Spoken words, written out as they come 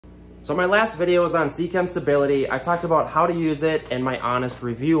So my last video was on Seachem Stability. I talked about how to use it and my honest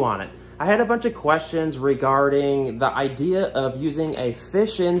review on it. I had a bunch of questions regarding the idea of using a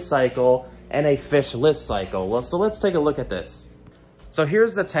fish-in cycle and a fishless cycle. Well, so let's take a look at this. So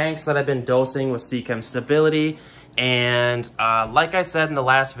here's the tanks that I've been dosing with Seachem Stability. And like I said in the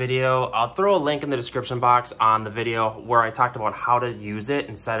last video, I'll throw a link in the description box on the video where I talked about how to use it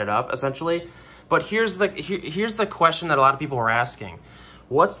and set it up essentially. But here's the question that a lot of people were asking.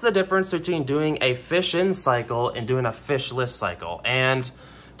 What's the difference between doing a fish-in cycle and doing a fishless cycle? And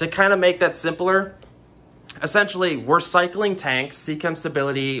to kind of make that simpler, essentially we're cycling tanks, Seachem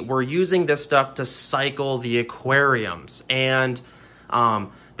Stability, we're using this stuff to cycle the aquariums. And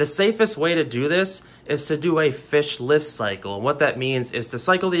the safest way to do this is to do a fishless cycle. And what that means is to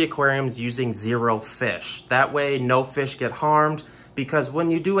cycle the aquariums using 0 fish. That way no fish get harmed, because when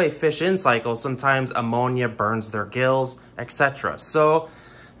you do a fish-in cycle, sometimes ammonia burns their gills, etc. So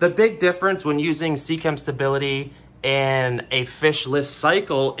the big difference when using Seachem Stability and a fishless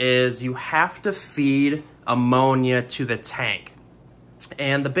cycle is you have to feed ammonia to the tank.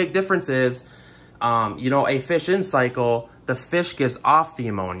 And the big difference is, a fish-in cycle, the fish gives off the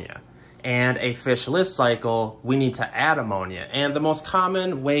ammonia. And a fishless cycle, we need to add ammonia. And the most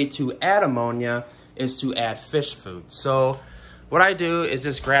common way to add ammonia is to add fish food. So what I do is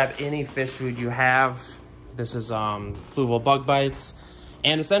just grab any fish food you have. This is fluval bug bites.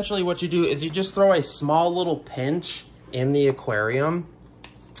 And essentially what you do is you just throw a small little pinch in the aquarium.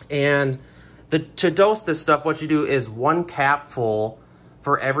 And to dose this stuff, what you do is 1 capful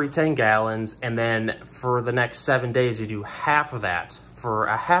for every 10 gallons. And then for the next 7 days, you do half of that, for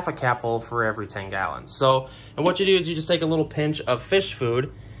half a capful for every 10 gallons. So, and what you do is you just take a little pinch of fish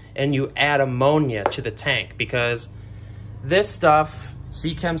food and you add ammonia to the tank, because this stuff,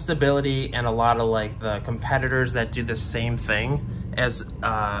 Seachem Stability and a lot of like the competitors that do the same thing as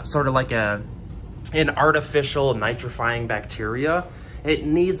sort of like an artificial nitrifying bacteria, it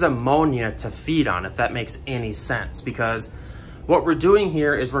needs ammonia to feed on, if that makes any sense. Because what we're doing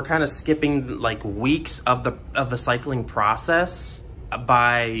here is we're kind of skipping like weeks of the cycling process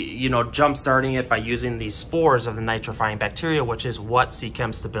by, jump starting it by using these spores of the nitrifying bacteria, which is what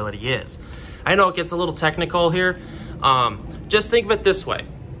Seachem Stability is. I know it gets a little technical here. Just think of it this way.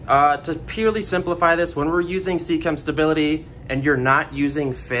 To purely simplify this, when we're using Seachem Stability and you're not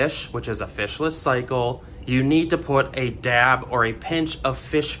using fish, which is a fishless cycle, you need to put a dab or a pinch of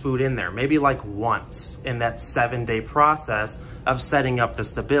fish food in there, maybe like once in that 7-day process of setting up the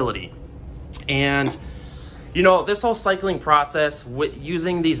stability. And this whole cycling process with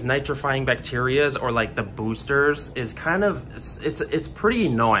using these nitrifying bacterias or like the boosters is kind of, it's pretty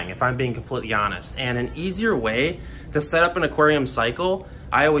annoying if I'm being completely honest. And an easier way to set up an aquarium cycle,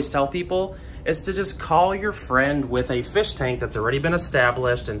 I always tell people, is to just call your friend with a fish tank that's already been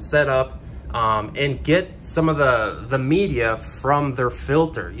established and set up, and get some of the media from their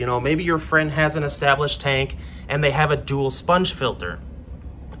filter. Maybe your friend has an established tank and they have a dual sponge filter.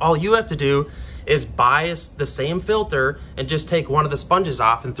 All you have to do is buy the same filter and just take one of the sponges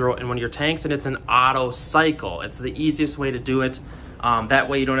off and throw it in one of your tanks, and it's an auto cycle. It's the easiest way to do it. That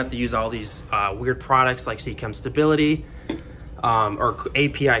way you don't have to use all these weird products like Seachem Stability or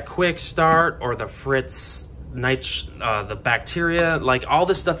API Quick Start or the Fritz the bacteria. Like, all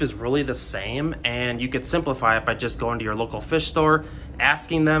this stuff is really the same, and you could simplify it by just going to your local fish store,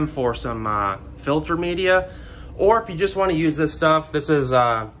 asking them for some filter media. Or if you just want to use this stuff, this is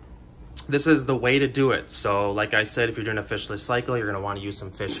the way to do it. So like I said, if you're doing a fishless cycle, you're going to want to use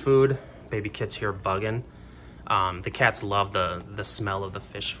some fish food. Baby kit's here bugging. The cats love the smell of the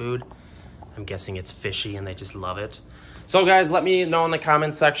fish food. I'm guessing it's fishy and they just love it. So guys, let me know in the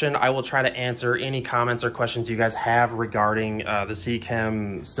comments section. I will try to answer any comments or questions you guys have regarding the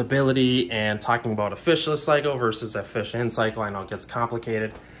Seachem Stability and talking about a fishless cycle versus a fish-in cycle. I know it gets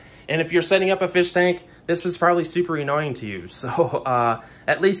complicated. And if you're setting up a fish tank, this was probably super annoying to you. So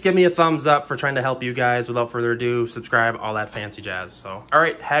at least give me a thumbs up for trying to help you guys. Without further ado, subscribe, all that fancy jazz. So, all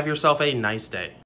right, have yourself a nice day.